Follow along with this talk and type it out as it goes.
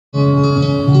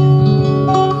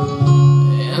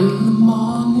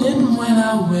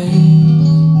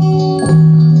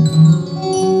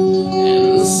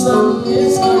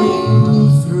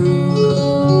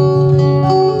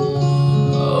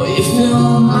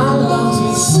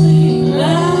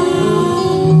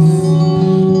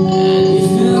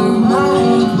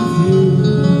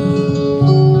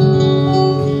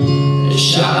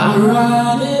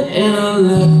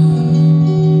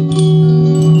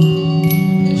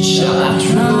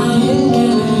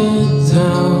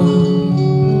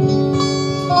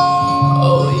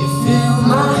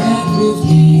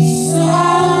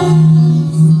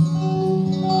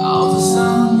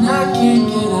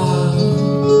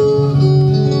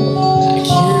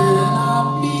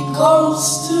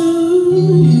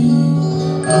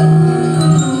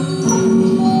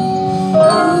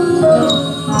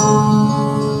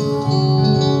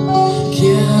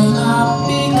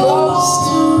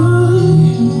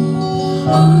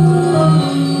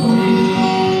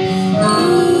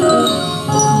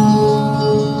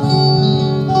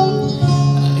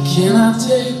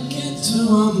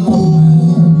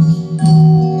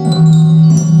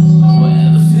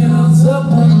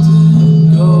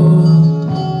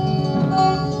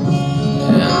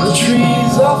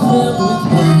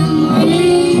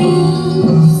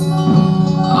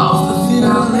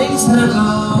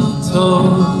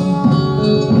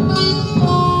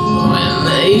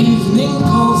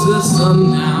pulls the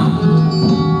sun down,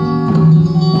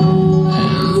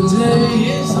 and the day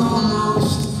is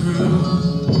almost through.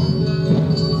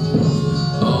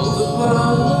 All the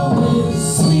world is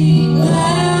sleeping,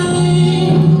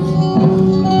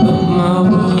 but my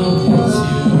world is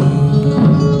you.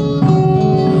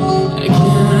 I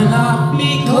cannot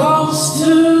be close to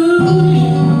you.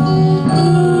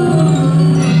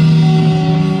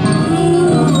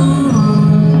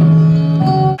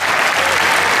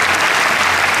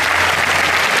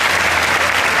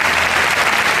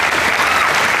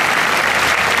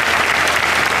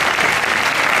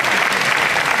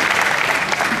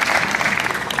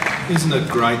 Isn't it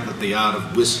great that the art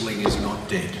of whistling is not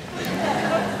dead?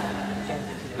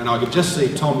 And I could just see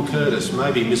Tom Curtis,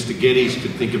 maybe Mr. Geddes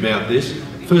could think about this.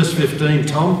 First 15,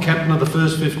 Tom, captain of the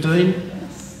first 15.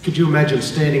 Could you imagine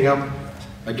standing up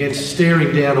against,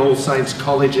 staring down All Saints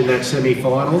College in that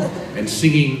semi-final and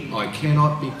singing, "I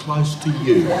cannot be close to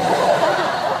you"?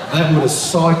 That would have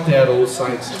psyched out All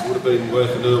Saints. It would have been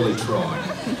worth an early try.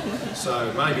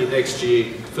 So maybe next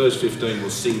year, first 15 will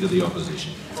sing to the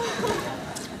opposition.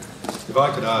 If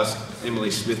I could ask Emily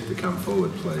Smith to come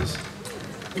forward, please.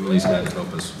 Emily's going to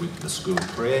help us with the school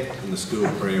prayer, and the school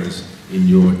prayer is in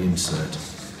your insert.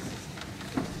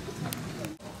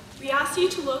 We ask you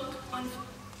to look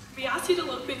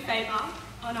with favour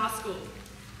on our school.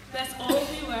 Bless all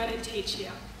we learn and teach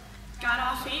here. Guide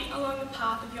our feet along the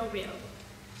path of your will.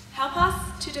 Help us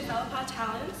to develop our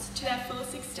talents to their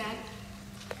fullest extent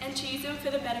and to use them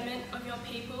for the betterment of your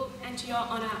people and to your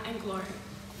honour and glory.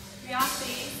 We ask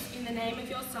these in the name of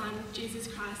your Son, Jesus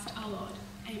Christ our Lord.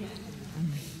 Amen.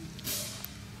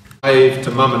 Wave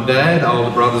to mum and dad,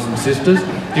 older brothers and sisters.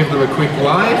 Give them a quick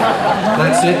wave.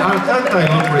 That's it. Oh, don't they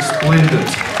look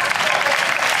resplendent?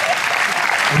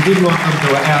 We didn't want them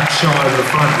to outshine the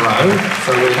front row,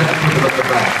 so we had to put them at the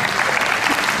back.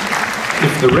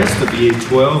 If the rest of Year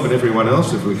 12 and everyone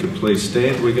else, if we could please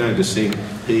stand, we're going to sing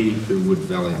He Who Would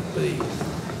Valiant Be.